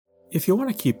If you want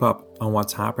to keep up on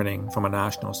what's happening from a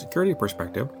national security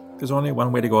perspective, there's only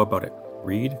one way to go about it.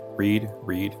 Read, read,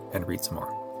 read, and read some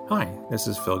more. Hi, this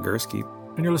is Phil Gursky,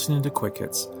 and you're listening to Quick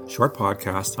Hits, short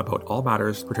podcasts about all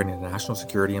matters pertaining to national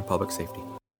security and public safety.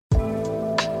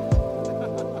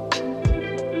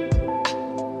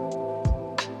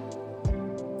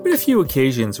 Been a few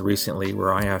occasions recently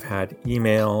where I have had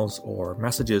emails or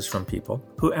messages from people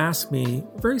who ask me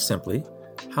very simply,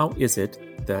 how is it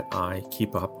that I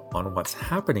keep up on what's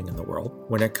happening in the world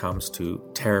when it comes to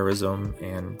terrorism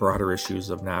and broader issues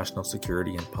of national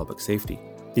security and public safety?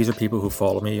 These are people who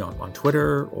follow me on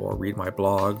Twitter or read my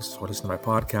blogs or listen to my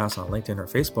podcasts on LinkedIn or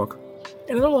Facebook.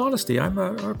 And in all honesty, I'm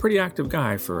a pretty active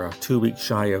guy for a 2 weeks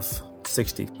shy of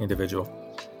 60 individual.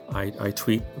 I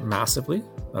tweet massively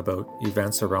about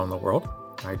events around the world.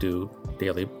 I do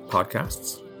daily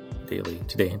podcasts, daily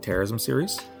Today in Terrorism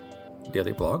series,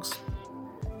 daily blogs.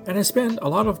 And I spend a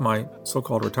lot of my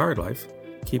so-called retired life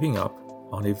keeping up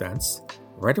on events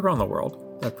right around the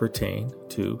world that pertain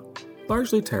to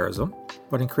largely terrorism,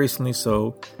 but increasingly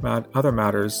so other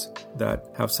matters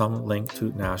that have some link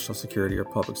to national security or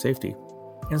public safety.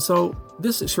 And so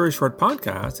this very short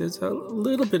podcast is a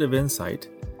little bit of insight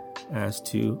as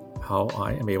to how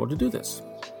I am able to do this.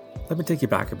 Let me take you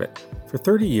back a bit. For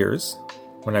 30 years,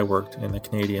 when I worked in the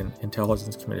Canadian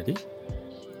intelligence community,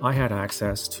 I had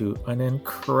access to an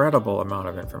incredible amount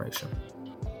of information.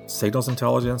 Signals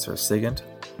intelligence or SIGINT,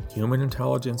 human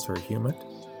intelligence or HUMINT,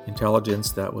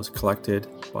 intelligence that was collected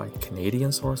by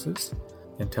Canadian sources,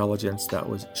 intelligence that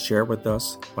was shared with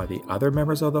us by the other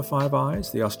members of the Five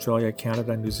Eyes, the Australia,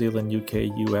 Canada, New Zealand, UK,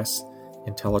 US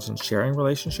intelligence sharing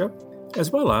relationship,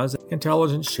 as well as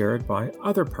intelligence shared by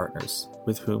other partners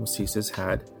with whom CSIS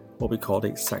had what we called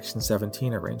a Section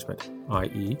 17 arrangement,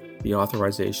 i.e. the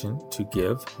authorization to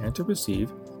give and to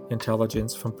receive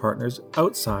intelligence from partners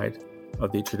outside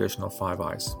of the traditional Five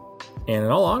Eyes. And in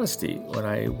all honesty, when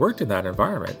I worked in that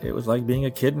environment, it was like being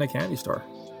a kid in a candy store.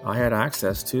 I had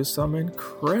access to some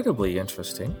incredibly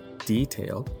interesting,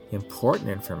 detailed,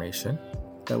 important information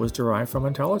that was derived from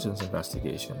intelligence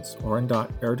investigations or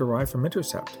derived from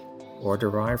intercept or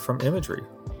derived from imagery.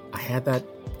 I had that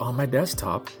on my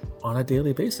desktop on a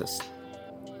daily basis.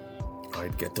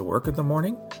 I'd get to work in the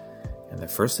morning, and the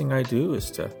first thing I do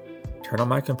is to turn on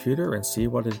my computer and see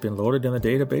what had been loaded in the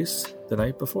database the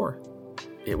night before.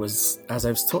 It was, as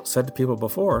I've said to people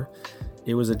before,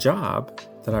 it was a job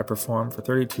that I performed for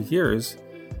 32 years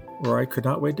where I could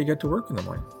not wait to get to work in the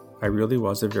morning. I really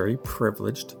was a very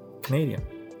privileged Canadian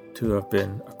to have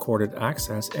been accorded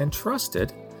access and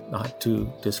trusted. Not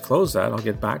to disclose that, I'll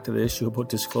get back to the issue about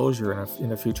disclosure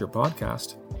in a future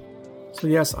podcast. So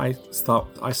yes, I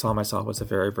saw myself as a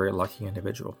very, very lucky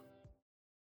individual.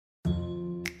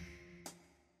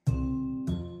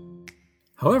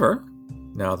 However,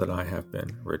 now that I have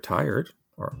been retired,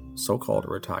 or so-called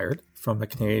retired, from the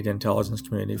Canadian intelligence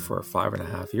community for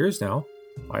 5.5 years now,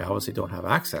 I obviously don't have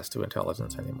access to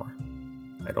intelligence anymore.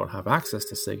 I don't have access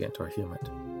to SIGINT or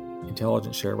HUMINT,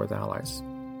 intelligence shared with allies.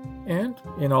 And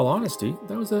in all honesty,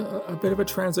 that was a bit of a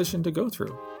transition to go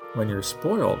through. When you're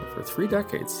spoiled for 3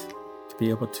 decades to be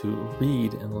able to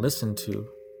read and listen to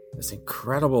this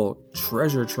incredible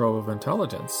treasure trove of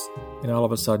intelligence, and all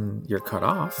of a sudden you're cut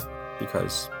off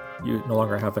because you no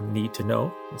longer have a need to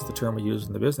know, that's the term we use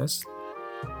in the business,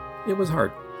 it was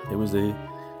hard. It was a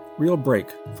real break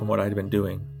from what I'd been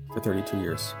doing for 32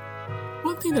 years.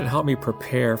 One thing that helped me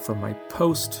prepare for my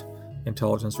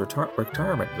post-intelligence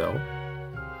retirement, though,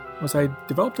 was I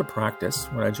developed a practice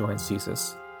when I joined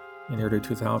CSIS in the early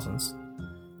 2000s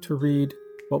to read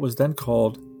what was then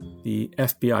called the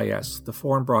FBIS, the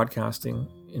Foreign Broadcasting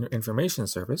Information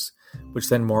Service, which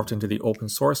then morphed into the Open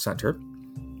Source Center,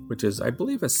 which is, I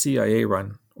believe, a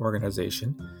CIA-run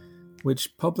organization,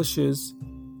 which publishes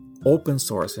open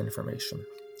source information.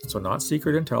 So not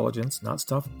secret intelligence, not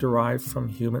stuff derived from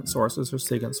human sources or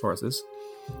SIGINT sources,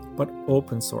 but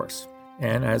open source.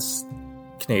 And as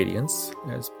Canadians,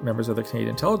 as members of the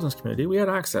Canadian intelligence community, we had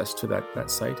access to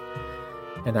that site.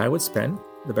 And I would spend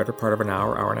the better part of an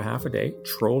hour and a half a day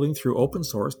trolling through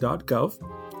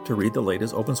opensource.gov to read the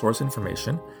latest open source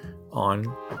information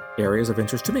on areas of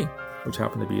interest to me, which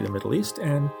happen to be the Middle East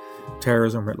and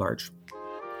terrorism writ large.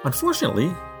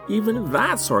 Unfortunately, even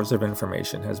that source of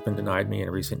information has been denied me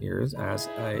in recent years, as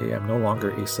I am no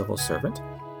longer a civil servant.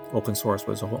 Open source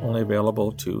was only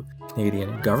available to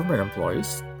Canadian government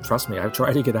employees. Trust me, I've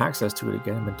tried to get access to it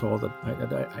again and been told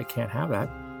that I can't have that,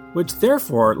 which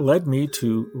therefore led me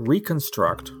to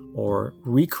reconstruct or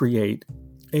recreate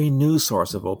a new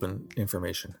source of open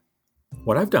information.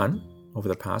 What I've done over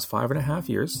the past 5.5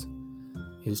 years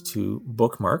is to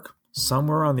bookmark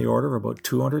somewhere on the order of about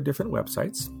 200 different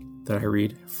websites that I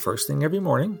read first thing every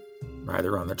morning,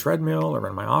 either on the treadmill or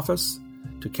in my office,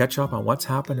 to catch up on what's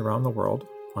happened around the world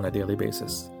on a daily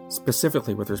basis,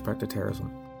 specifically with respect to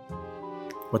terrorism.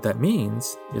 What that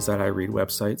means is that I read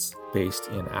websites based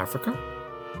in Africa,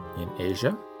 in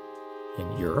Asia,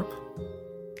 in Europe,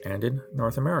 and in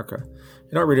North America.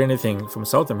 I don't read anything from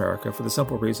South America for the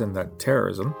simple reason that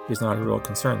terrorism is not a real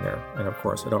concern there. And of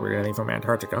course, I don't read anything from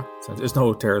Antarctica, so there's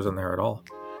no terrorism there at all.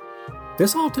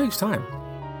 This all takes time.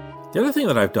 The other thing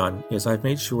that I've done is I've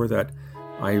made sure that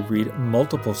I read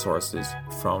multiple sources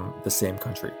from the same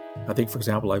country. I think, for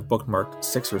example, I've bookmarked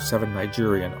 6 or 7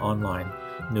 Nigerian online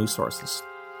news sources.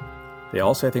 They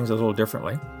all say things a little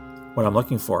differently. What I'm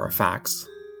looking for are facts.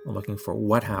 I'm looking for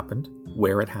what happened,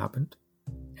 where it happened,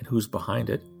 and who's behind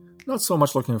it. Not so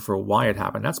much looking for why it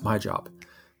happened. That's my job.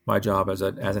 My job as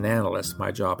an analyst,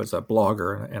 my job as a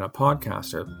blogger and a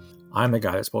podcaster. I'm the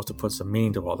guy that's supposed to put some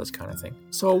meaning to all this kind of thing.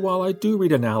 So while I do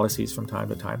read analyses from time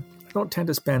to time, I don't tend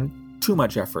to spend too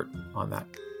much effort on that.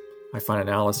 I find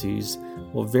analyses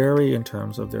will vary in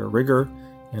terms of their rigor,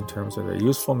 in terms of their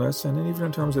usefulness, and even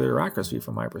in terms of their accuracy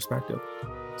from my perspective.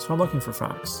 So I'm looking for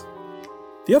facts.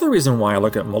 The other reason why I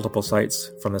look at multiple sites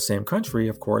from the same country,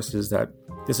 of course, is that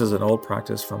this is an old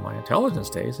practice from my intelligence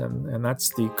days, and that's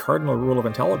the cardinal rule of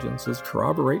intelligence is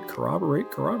corroborate, corroborate,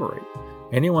 corroborate.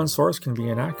 Any one source can be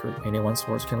inaccurate. Any one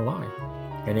source can lie.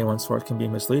 Any one source can be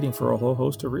misleading for a whole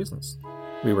host of reasons.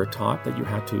 We were taught that you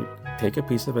had to take a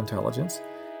piece of intelligence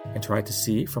and try to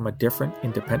see from a different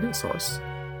independent source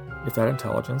if that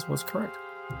intelligence was correct.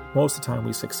 Most of the time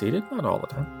we succeeded, not all the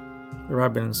time. There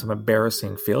have been some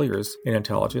embarrassing failures in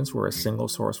intelligence where a single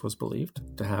source was believed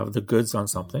to have the goods on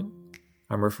something.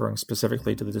 I'm referring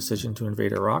specifically to the decision to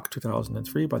invade Iraq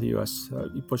 2003 by the U.S.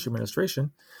 Bush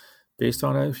administration based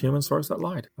on a human source that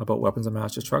lied about weapons of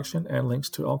mass destruction and links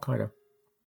to Al-Qaeda.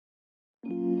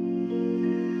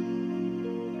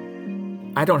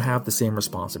 I don't have the same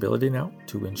responsibility now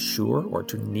to ensure or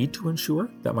to need to ensure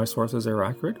that my sources are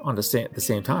accurate. At the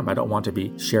same time, I don't want to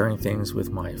be sharing things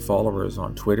with my followers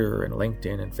on Twitter and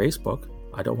LinkedIn and Facebook.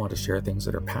 I don't want to share things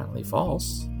that are patently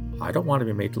false. I don't want to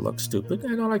be made to look stupid.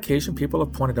 And on occasion, people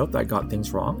have pointed out that I got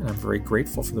things wrong, and I'm very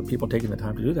grateful for the people taking the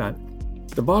time to do that.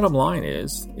 The bottom line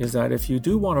is that if you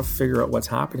do want to figure out what's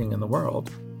happening in the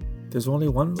world, there's only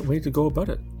one way to go about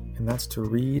it. And that's to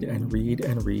read and read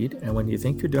and read. And when you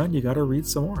think you're done, you got to read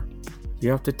some more. You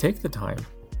have to take the time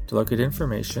to look at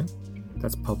information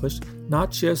that's published, not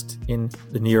just in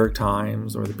the New York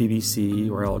Times or the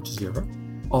BBC or Al Jazeera,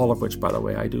 all of which, by the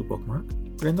way, I do bookmark,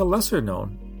 but in the lesser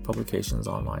known publications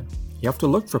online. You have to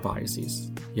look for biases.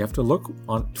 You have to look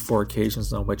for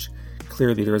occasions on which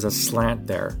clearly there is a slant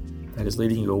there that is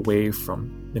leading you away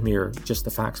from the mere just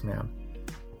the facts, ma'am,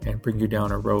 and bring you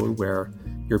down a road where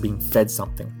you're being fed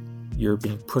something. You're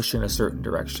being pushed in a certain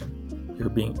direction. You're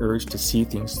being urged to see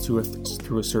things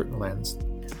through a certain lens.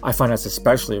 I find that's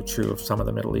especially true of some of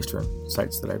the Middle Eastern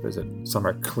sites that I visit. Some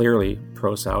are clearly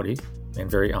pro-Saudi and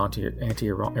very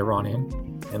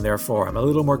anti-Iranian, and therefore I'm a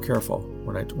little more careful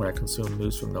when I consume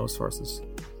news from those sources.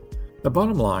 The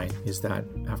bottom line is that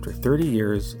after 30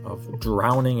 years of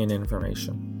drowning in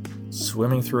information,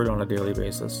 swimming through it on a daily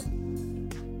basis,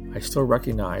 I still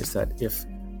recognize that if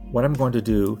what I'm going to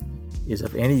do is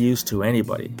of any use to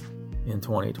anybody in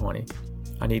 2020,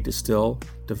 I need to still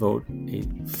devote a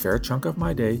fair chunk of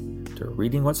my day to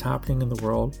reading what's happening in the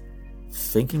world,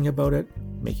 thinking about it,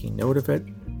 making note of it,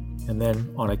 and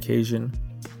then on occasion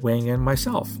weighing in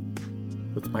myself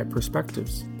with my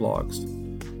perspectives, blogs,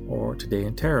 or Today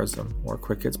in Terrorism, or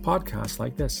Quick Hits podcasts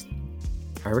like this.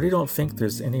 I really don't think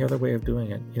there's any other way of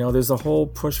doing it. There's a whole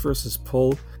push versus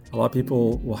pull. A lot of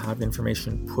people will have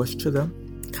information pushed to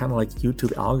them, kind of like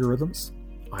YouTube algorithms.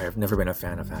 I have never been a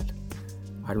fan of that.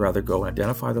 I'd rather go and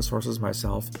identify the sources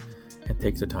myself and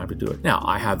take the time to do it. Now,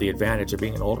 I have the advantage of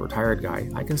being an old retired guy.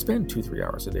 I can spend 2-3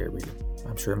 hours a day reading.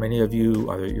 I'm sure many of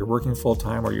you, either you're working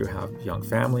full-time or you have young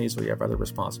families or you have other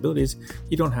responsibilities,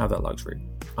 you don't have that luxury.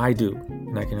 I do,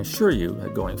 and I can assure you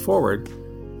that going forward,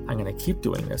 I'm going to keep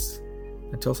doing this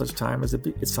until such time as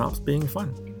it stops being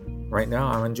fun. Right now,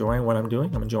 I'm enjoying what I'm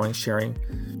doing. I'm enjoying sharing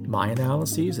my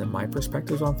analyses and my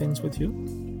perspectives on things with you.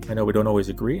 I know we don't always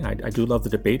agree, and I do love the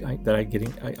debate that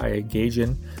I engage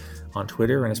in on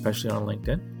Twitter and especially on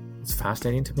LinkedIn. It's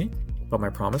fascinating to me, but my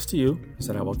promise to you is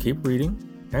that I will keep reading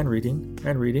and reading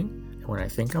and reading, and when I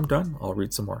think I'm done, I'll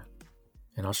read some more,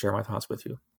 and I'll share my thoughts with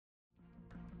you.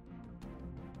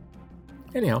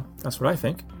 Anyhow, that's what I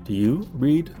think. Do you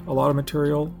read a lot of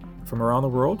material from around the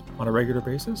world on a regular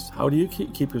basis? How do you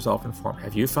keep yourself informed?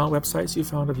 Have you found websites you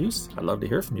found of use? I'd love to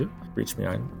hear from you. Reach me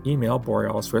on email,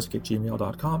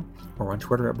 borealisrisk@gmail.com, or on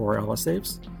Twitter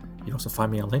 @borealisapes. You can also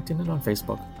find me on LinkedIn and on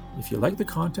Facebook. If you like the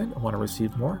content and want to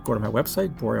receive more, go to my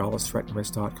website,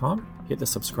 borealisthreatandrisk.com, hit the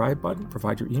subscribe button,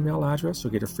 provide your email address,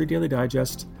 you'll get a free daily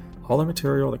digest, all the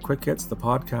material, the quick hits, the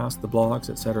podcast, the blogs,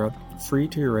 etc., free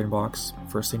to your inbox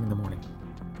first thing in the morning.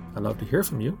 I'd love to hear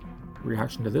from you,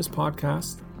 reaction to this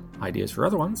podcast, ideas for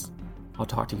other ones. I'll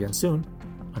talk to you again soon.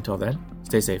 Until then,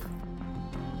 stay safe.